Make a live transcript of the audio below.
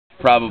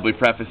probably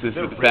preface this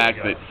with the fact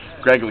that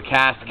Greg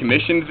Lacasse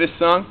commissioned this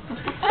song.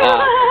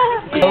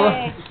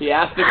 He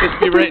asked if this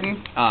be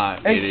written.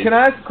 Hey, can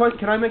I ask a question?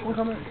 Can I make one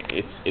comment?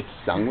 It's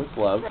sung with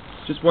love.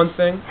 Just one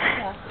thing.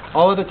 Yeah.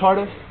 All of the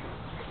Tardif,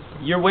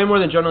 you're way more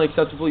than generally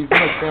acceptable. You've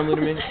been like family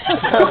to me.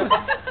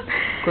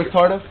 Chris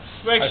Tardif.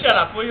 Greg, shut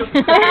up, will you?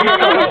 Sorry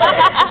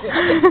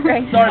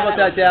about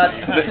that, Dad.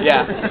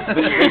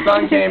 The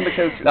song came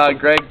because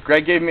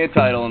Greg gave me a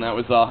title, and that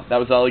was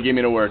all he gave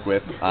me to work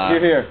with.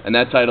 Here. And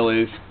that title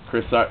is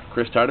Chris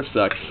Tardif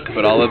Sucks,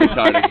 but all other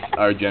Tardifs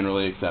are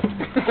generally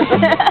acceptable.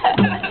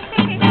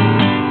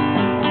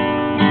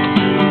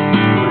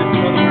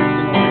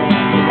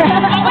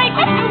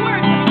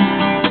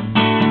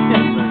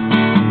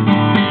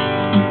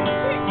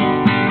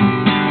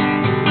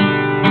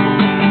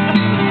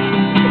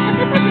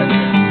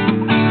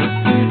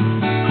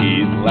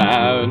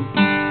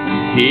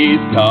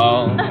 He's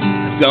tall.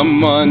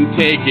 Someone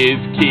take his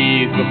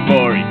keys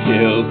before he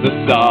kills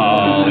us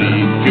all.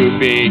 He's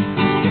goofy,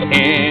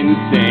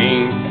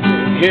 insane.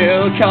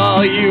 He'll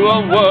call you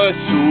a wuss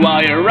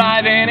while you're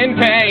writhing in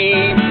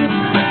pain.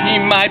 He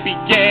might be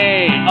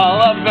gay. All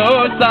of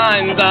those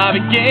signs are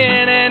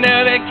beginning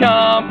to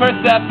become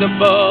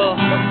perceptible.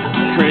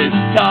 Chris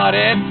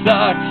Tardif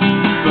sucks,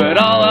 but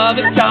all of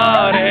the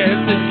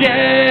Tardifs are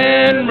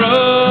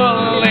generally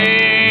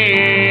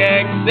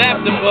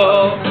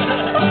acceptable.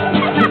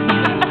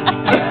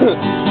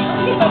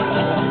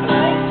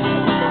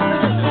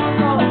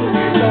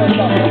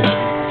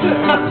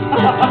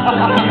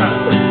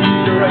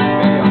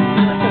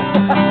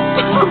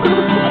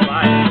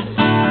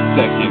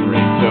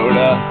 Second-rate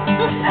soda,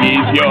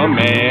 he's your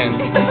man,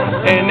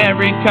 and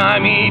every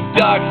time he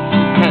ducks,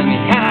 and he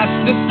has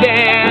to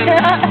stand.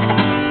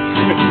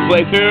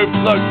 Play hoops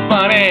looks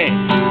funny.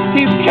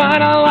 He's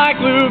kinda like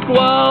Luke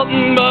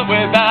Walton, but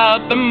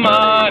without the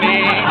money.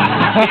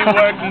 He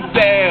works in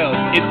sales.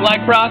 It's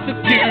like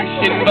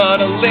prostitution, but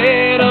a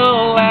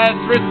little less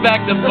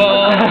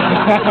respectable.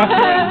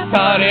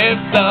 Tardif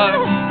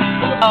sucks.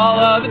 All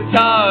of the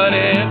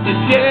Tardifs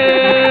are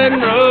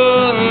generally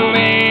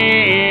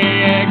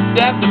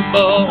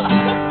acceptable.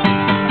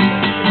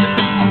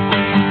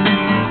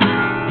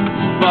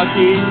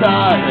 Bucky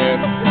Tardif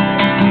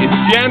is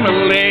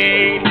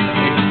generally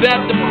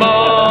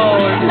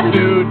acceptable.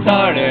 Sue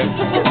Tardif,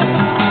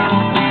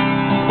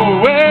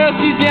 well,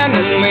 she's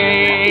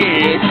generally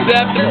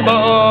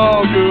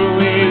acceptable.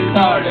 Julie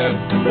Tardif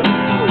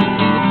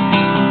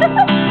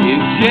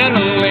is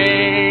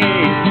generally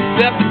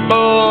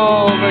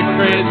acceptable, but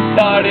Chris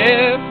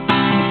Tardif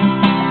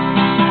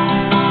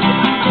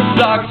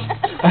sucks.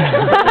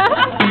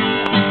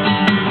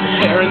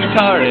 Karen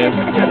Tardif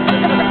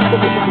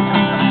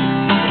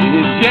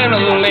is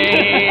generally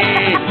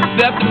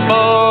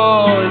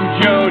acceptable, and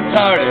Joe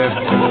Tardif,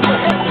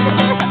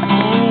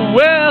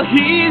 well,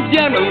 he's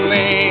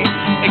generally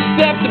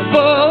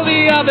acceptable.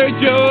 The other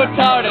Joe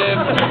Tardif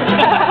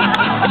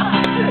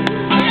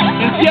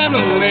is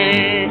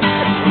generally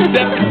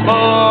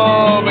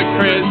acceptable, but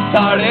Chris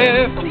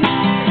Tardif,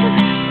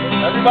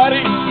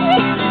 everybody,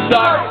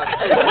 sucks.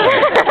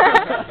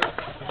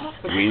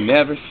 We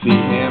never see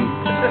him.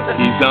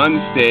 He's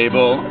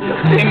unstable.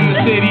 In the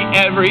city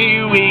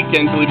every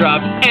weekend till he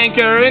drops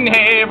anchor in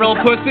Haverhill,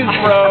 puts his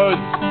bros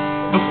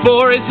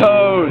before his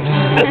hoes.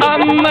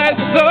 Unless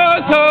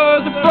those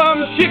hoes are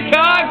from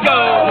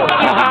Chicago.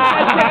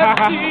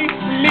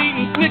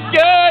 Meeting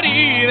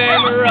Snickerty,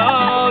 then we're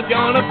all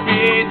gonna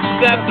be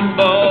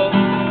acceptable.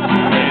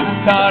 His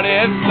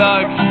Tardif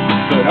sucks,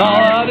 but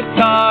all of the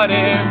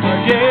Tardifs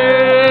are generally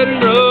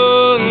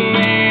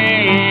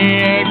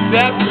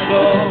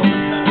acceptable.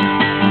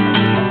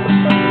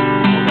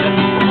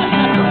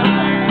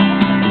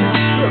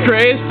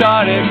 Chris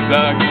Tardif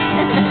sucks.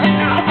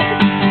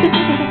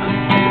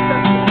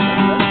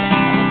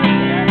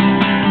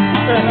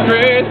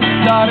 Chris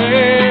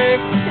Tardif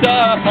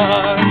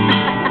sucks.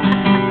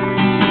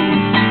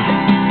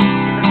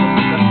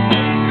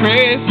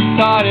 Chris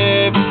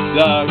Tardif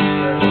sucks.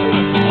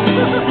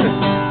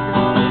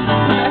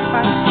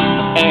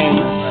 And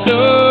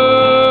so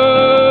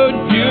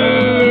do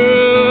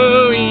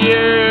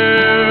you,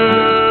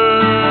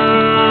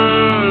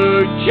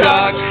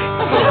 Chuck.